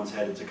 everyone's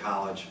headed to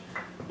college.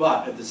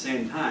 But at the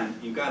same time,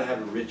 you've got to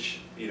have a rich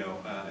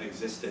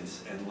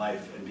existence and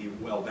life and be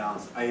well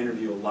balanced. I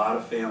interview a lot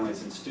of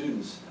families and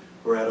students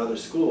who are at other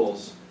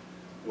schools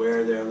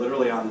where they're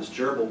literally on this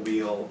gerbil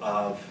wheel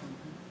of,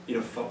 you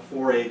know,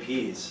 4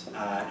 APs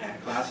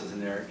at classes,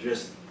 and they're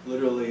just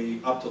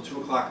literally up till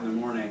 2 o'clock in the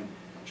morning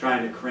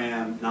trying to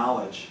cram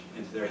knowledge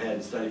into their head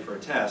and study for a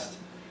test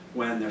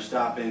when they're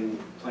stopping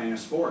playing a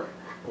sport,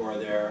 or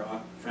they're,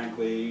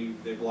 frankly,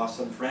 they've lost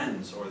some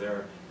friends, or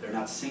they're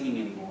not singing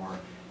anymore.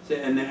 So,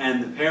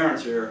 and the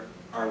parents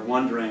are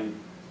wondering,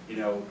 you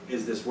know,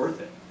 is this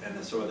worth it?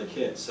 And so are the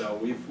kids. So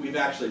we've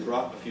actually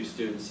brought a few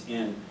students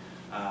in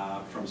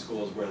from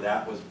schools where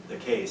that was the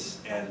case,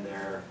 and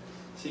they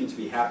seem to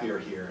be happier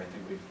here. I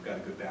think we've got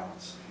a good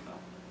balance. So,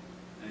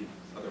 any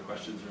other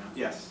questions around?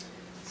 Yes.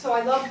 So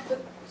I love the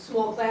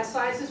small class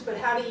sizes, but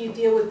how do you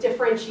deal with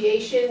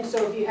differentiation?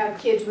 So if you have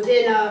kids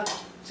within a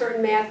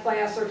certain math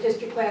class or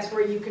history class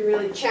where you can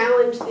really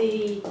challenge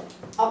the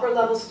upper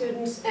level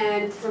students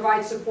and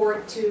provide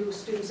support to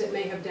students that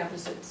may have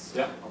deficits.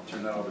 Yeah, I'll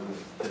turn that over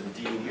to the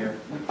dean here.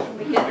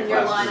 We get in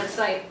your line of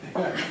sight.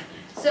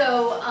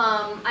 So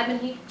I've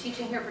been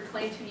teaching here for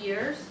 22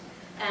 years,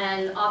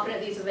 and often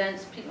at these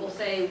events people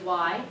say,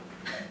 why?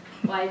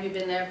 Why have you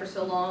been there for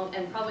so long?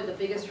 And probably the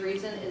biggest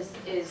reason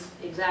is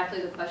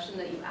exactly the question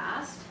that you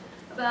asked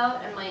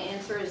about, and my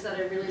answer is that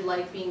I really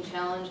like being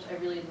challenged. I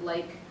really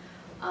like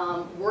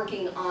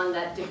working on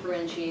that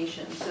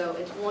differentiation. So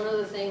it's one of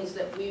the things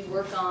that we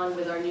work on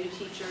with our new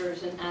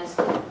teachers, and as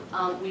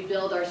we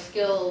build our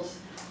skills,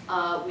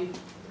 we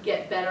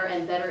get better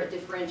and better at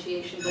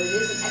differentiation. But it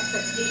is an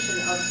expectation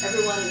of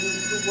everyone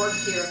who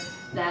works here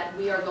that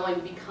we are going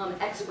to become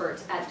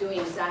experts at doing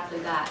exactly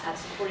that, at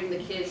supporting the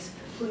kids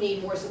who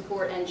need more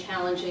support and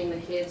challenging the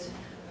kids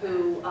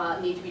who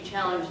need to be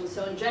challenged. And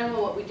so in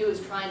general, what we do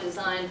is try and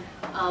design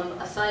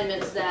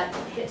assignments that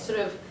hit sort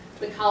of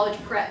the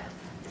college prep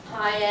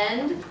high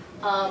end,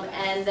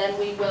 and then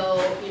we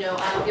will, you know,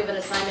 I'll give an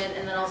assignment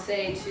and then I'll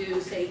say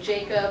to, say,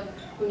 Jacob,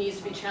 who needs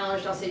to be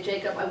challenged, I'll say,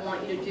 Jacob, I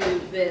want you to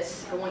do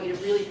this. I want you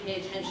to really pay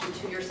attention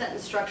to your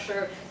sentence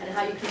structure and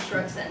how you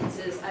construct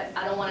sentences.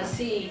 I don't want to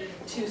see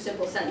 2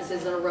 simple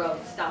sentences in a row.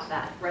 Stop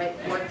that, right?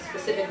 Work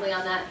specifically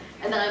on that.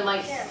 And then I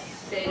might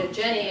say to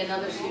Jenny,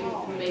 another student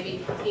who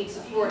maybe needs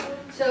support.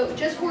 So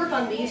just work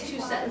on these 2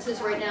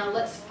 sentences right now.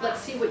 Let's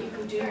see what you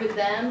can do with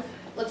them.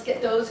 Let's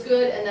get those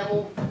good, and then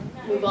we'll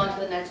move on to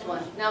the next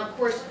one. Now, of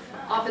course,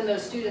 often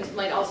those students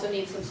might also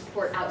need some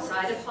support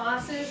outside of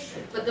classes,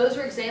 but those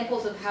are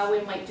examples of how we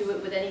might do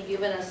it with any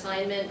given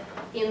assignment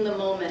in the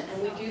moment,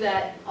 and we do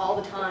that all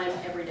the time,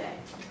 every day.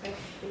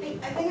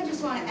 I think I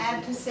just want to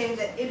add to say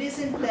that it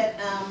isn't that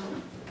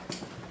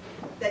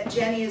that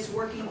Jenny is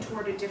working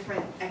toward a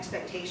different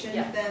expectation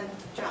than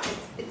John.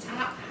 It's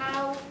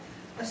how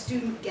a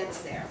student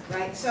gets there,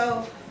 right?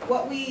 So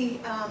what we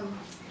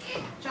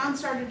John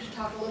started to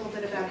talk a little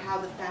bit about how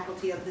the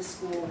faculty of this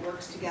school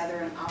works together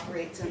and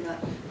operates, and the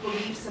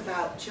beliefs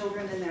about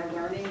children and their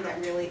learning that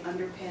really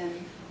underpin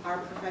our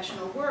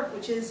professional work,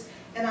 which is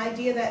an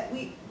idea that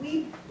we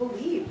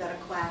believe that a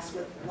class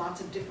with lots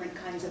of different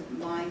kinds of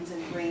minds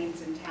and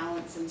brains and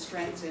talents and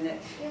strengths in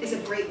it is a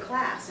great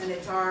class, and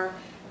it's our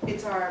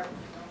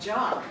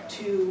job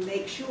to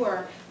make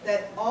sure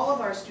that all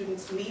of our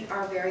students meet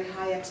our very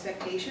high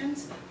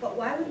expectations, but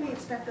why would we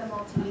expect them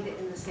all to meet it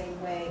in the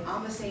same way,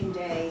 on the same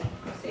day?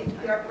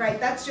 Right,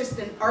 that's just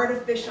an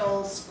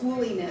artificial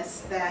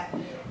schooliness that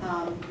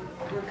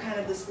we're kind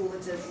of the school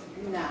that says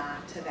nah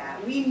to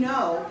that. We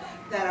know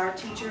that our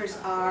teachers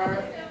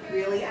are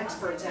really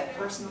experts at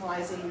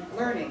personalizing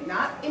learning,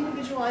 not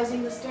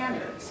individualizing the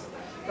standards,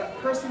 but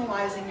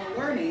personalizing the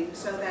learning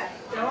so that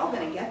they're all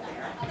going to get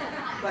there.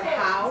 But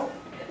how?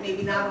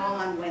 Maybe not all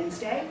on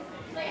Wednesday,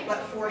 but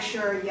for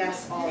sure,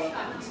 yes, all of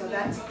them. So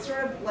that's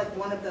sort of like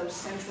one of those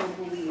central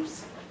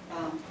beliefs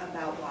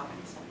about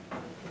Watkinson.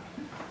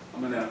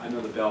 I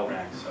know the bell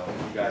rang, so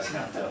you guys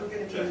have to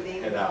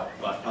head out.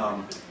 But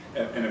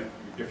and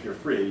if you're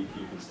free,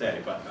 you can stay.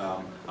 But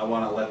I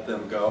want to let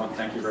them go, and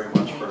thank you very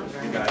much for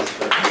you guys.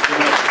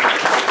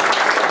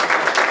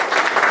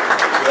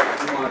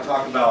 We want to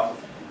talk about.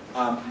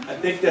 I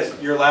think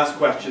your last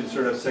question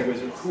sort of segues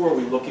into who are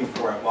we looking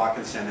for at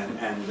Watkinson,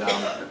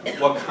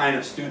 and what kind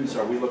of students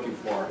are we looking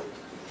for?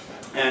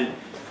 And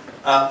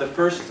the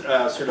first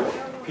sort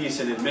of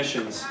piece in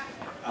admissions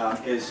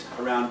is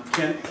around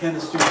can the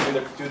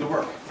student do the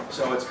work?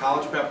 So it's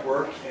college prep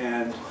work,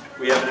 and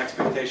we have an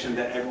expectation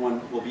that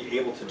everyone will be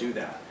able to do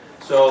that.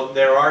 So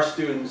there are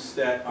students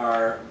that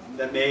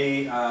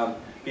may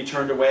be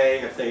turned away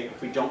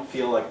if we don't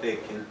feel like they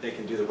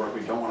can do the work.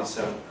 We don't want to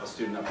set a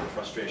student up for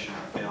frustration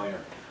or failure.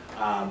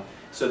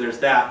 So there's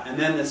that. And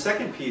then the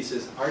second piece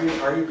is, are you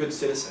a good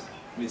citizen?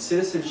 I mean,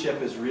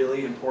 citizenship is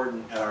really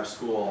important at our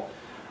school,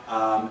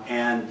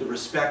 and the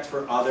respect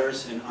for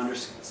others and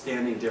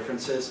understanding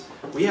differences.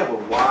 We have a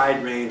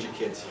wide range of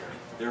kids here.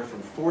 They're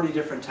from 40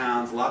 different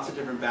towns, lots of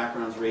different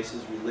backgrounds,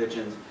 races,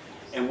 religions,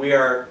 and we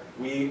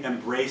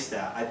embrace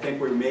that. I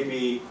think we're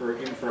maybe,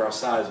 even for our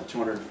size of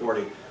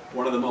 240,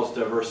 one of the most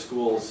diverse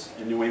schools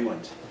in New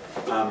England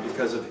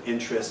because of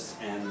interests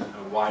and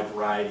a wide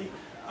variety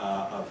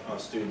of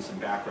students and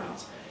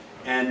backgrounds.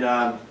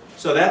 And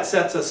so that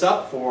sets us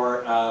up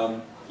for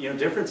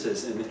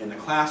differences in the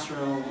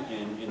classroom,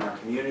 in our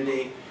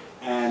community,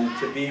 and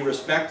to be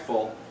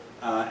respectful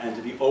and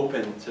to be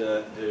open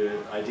to the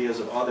ideas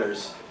of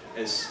others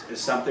is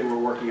something we're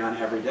working on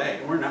every day.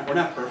 And we're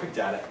not perfect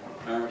at it.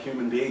 We're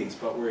human beings,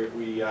 but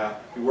we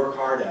work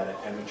hard at it,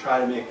 and we try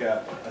to make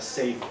a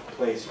safe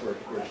place where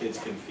kids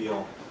can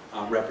feel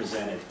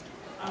represented.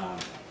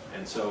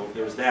 And so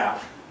there's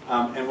that.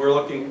 And we're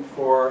looking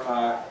for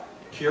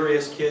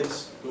curious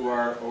kids who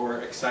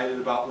are excited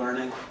about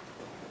learning,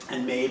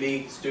 and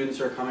maybe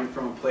students are coming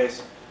from a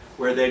place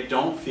where they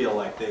don't feel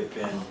like they've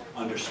been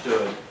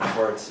understood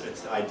or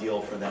it's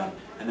ideal for them,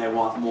 and they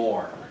want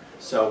more.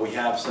 So we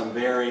have some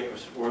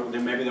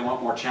maybe they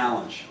want more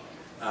challenge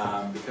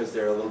because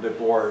they're a little bit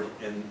bored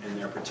in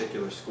their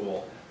particular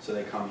school, so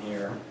they come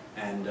here.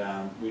 And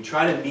we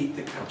try to meet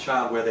the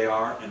child where they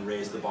are and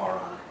raise the bar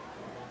on it.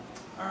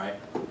 All right?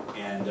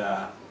 And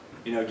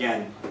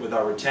again, with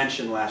our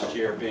retention last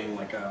year being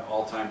like an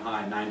all-time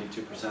high,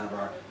 92% of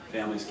our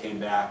families came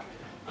back.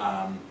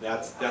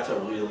 That's a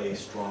really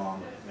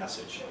strong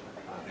message,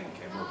 I think,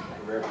 and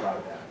we're very proud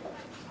of that.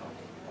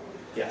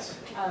 Yes?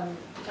 You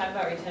talk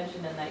about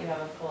retention and that you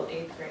have a full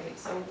 8th grade,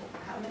 so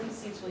how many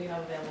seats will you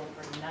have available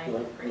for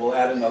 9th grade? We'll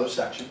add another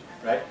section,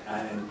 right,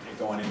 and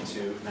going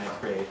into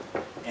 9th grade.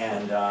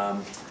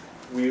 And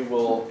we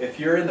will, if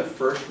you're in the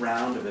first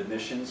round of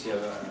admissions, you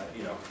have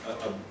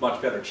a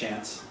much better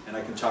chance, and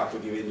I can talk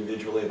with you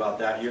individually about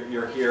that.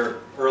 You're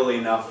here early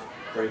enough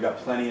where you've got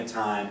plenty of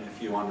time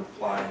if you want to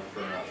apply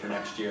for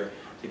next year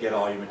to get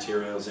all your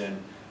materials in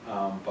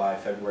by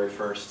February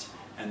 1st,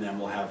 and then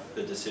we'll have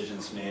the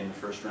decisions made in the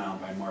first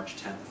round by March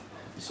 10th.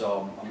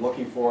 So I'm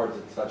looking forward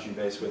to touching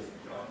base with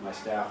my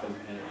staff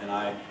and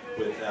I,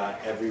 with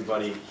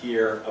everybody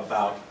here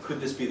about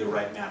could this be the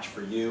right match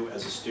for you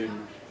as a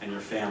student and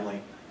your family.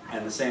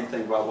 And the same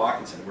thing about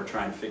Watkinson. We're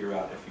trying to figure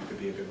out if you could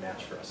be a good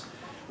match for us.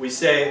 We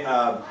say,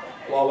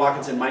 while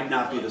Watkinson might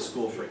not be the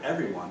school for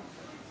everyone,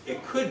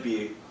 it could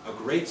be a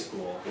great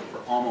school for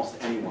almost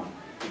anyone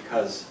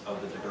because of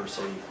the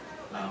diversity.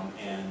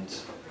 And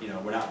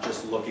we're not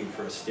just looking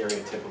for a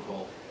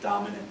stereotypical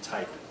dominant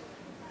type.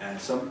 And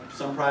some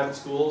private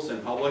schools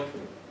and public,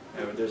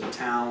 there's a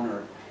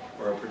town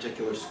or a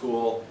particular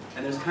school,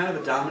 and there's kind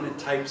of a dominant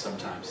type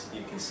sometimes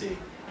you can see.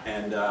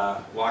 And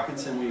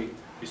Watkinson,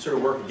 we sort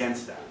of work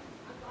against that.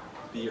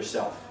 Be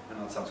yourself. I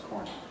know that sounds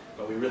corny,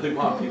 but we really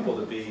want people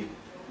to be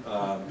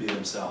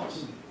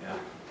themselves. Yeah.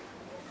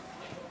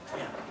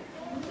 Yeah.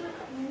 Can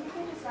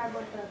you describe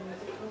what the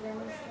music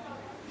program is?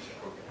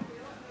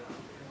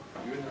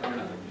 You're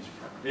not the music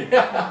program.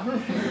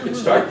 Yeah. You can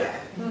start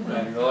that.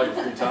 And you're all your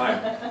free time.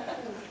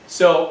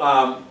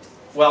 So,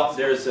 well,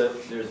 there's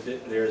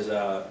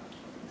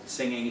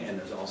singing and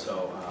there's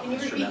also Can you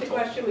repeat the instrumental.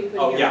 question? We couldn't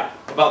Oh hear. yeah,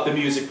 about the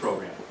music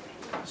program.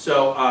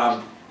 So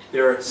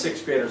there are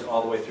 6th graders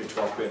all the way through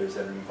 12th graders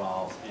that are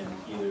involved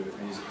in either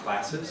music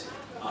classes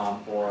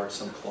or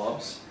some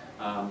clubs.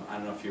 I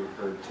don't know if you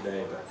heard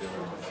today, but there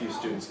were a few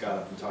students got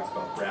up and talked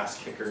about brass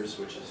kickers,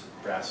 which is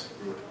a brass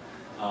group.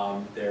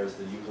 There's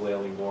the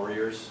ukulele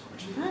warriors,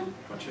 which is a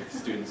bunch of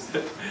students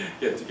that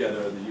get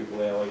together on the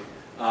ukulele.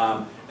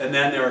 And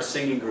then there are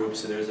singing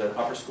groups. So there's an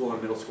upper school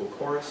and middle school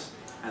chorus,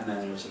 and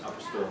then there's an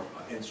upper school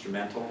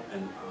instrumental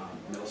and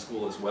middle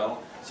school as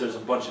well. So there's a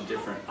bunch of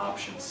different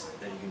options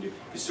that you can do.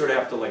 You sort of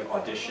have to like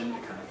audition to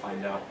kind of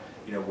find out,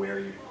 where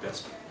you're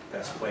best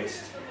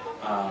placed.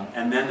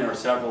 And then there are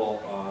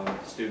several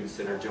students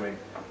that are doing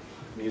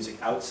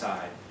music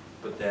outside,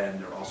 but then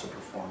they're also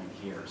performing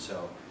here.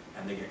 So,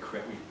 and they get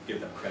we give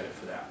them credit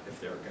for that if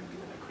they're going to be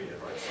in the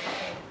creative arts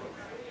program.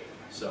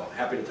 So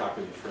happy to talk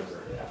with you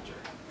further after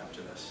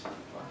this.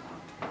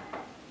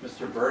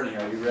 Mr. Burney,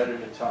 are you ready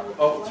to talk?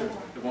 Oh, sorry,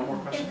 one more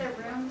question? Is there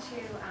room to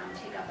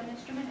take up an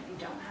instrument if you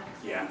don't have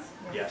experience?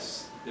 Yeah,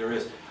 yes, there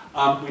is.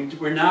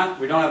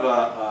 We don't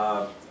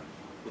have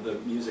the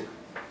music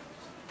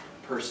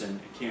person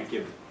can't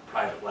give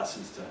private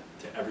lessons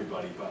to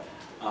everybody, but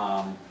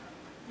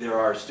there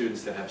are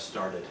students that have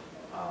started,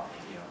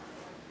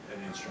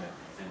 an instrument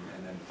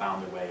and then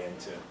found their way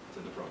into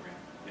the program.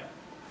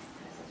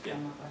 Yeah.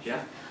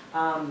 Yeah.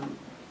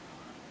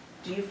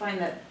 Do you find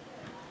that,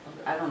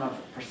 I don't know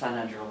if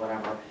percentage or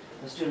whatever,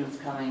 the students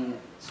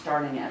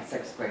starting at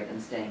 6th grade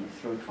and staying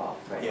through 12th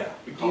grade? Yeah,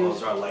 we call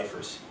those our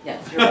lifers.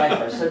 Yes, your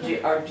lifers. So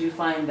do you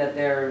find that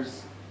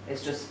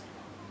it's just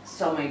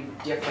so many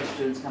different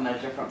students come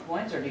at different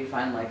points, or do you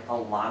find like a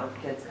lot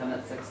of kids come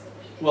at 6th?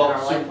 Well,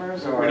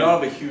 lifers, so or? we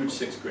don't have a huge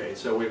 6th grade,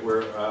 so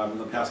we're in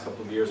the past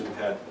couple of years we've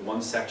had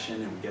one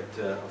section and we get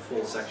to a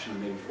full section of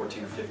maybe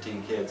 14 or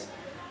 15 kids.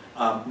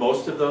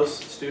 Most of those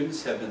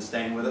students have been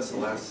staying with us the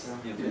last,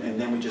 and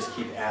then we just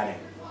keep adding.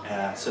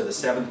 So the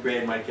 7th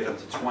grade might get up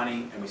to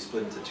 20, and we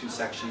split into 2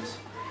 sections.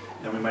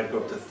 Then we might go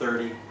up to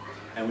 30,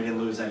 and we don't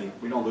lose any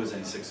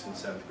 6th and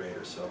 7th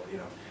graders. So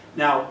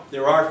now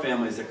there are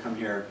families that come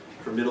here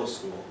for middle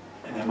school,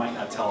 and they might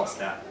not tell us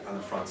that on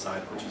the front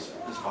side, which is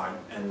fine.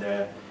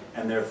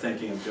 And they're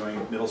thinking of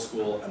doing middle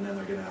school, and then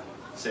they're going to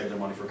save their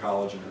money for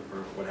college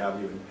or what have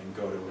you, and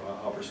go to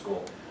upper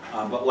school.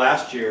 But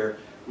last year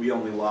we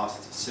only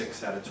lost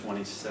 6 out of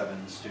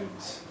 27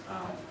 students.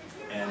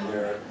 And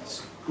there are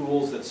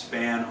schools that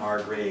span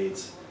our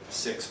grades,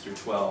 6 through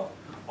 12,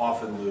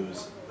 often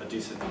lose a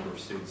decent number of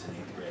students in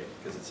 8th grade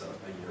because it's a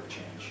year of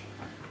change.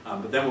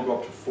 But then we'll go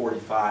up to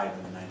 45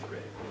 in the 9th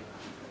grade.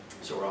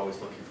 So we're always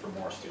looking for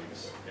more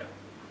students. Yeah.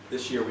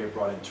 This year we have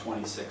brought in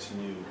 26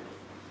 new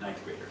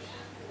 9th graders,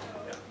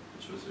 yeah,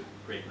 which was a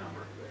great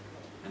number,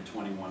 and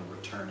 21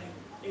 returning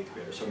 8th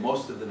graders. So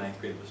most of the 9th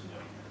grade was new.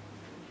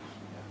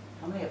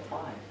 How many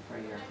applied for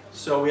a year?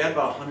 So we had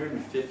about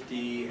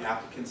 150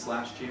 applicants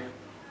last year,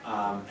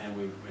 and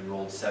we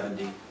enrolled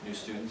 70 new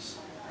students.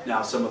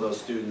 Now, some of those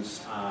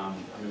students, I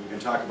mean, we can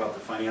talk about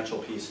the financial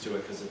piece to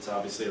it because it's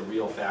obviously a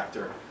real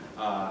factor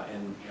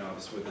in, you know,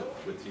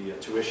 with the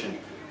tuition.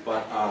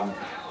 But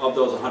of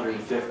those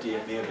 150,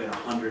 it may have been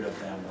 100 of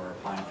them were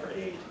applying for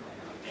aid,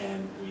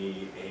 and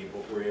we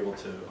were able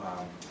to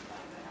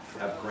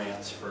have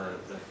grants for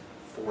the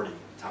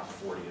top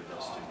 40 of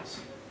those students,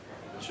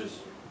 which is,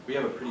 we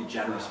have a pretty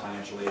generous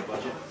financial aid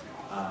budget,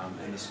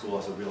 and the school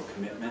has a real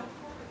commitment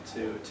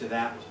to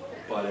that,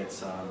 but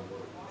it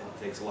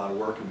takes a lot of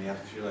work, and we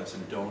actually have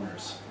some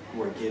donors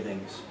who are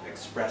giving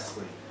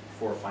expressly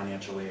for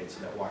financial aid so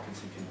that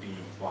Watkinson can be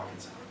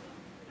Watkinson.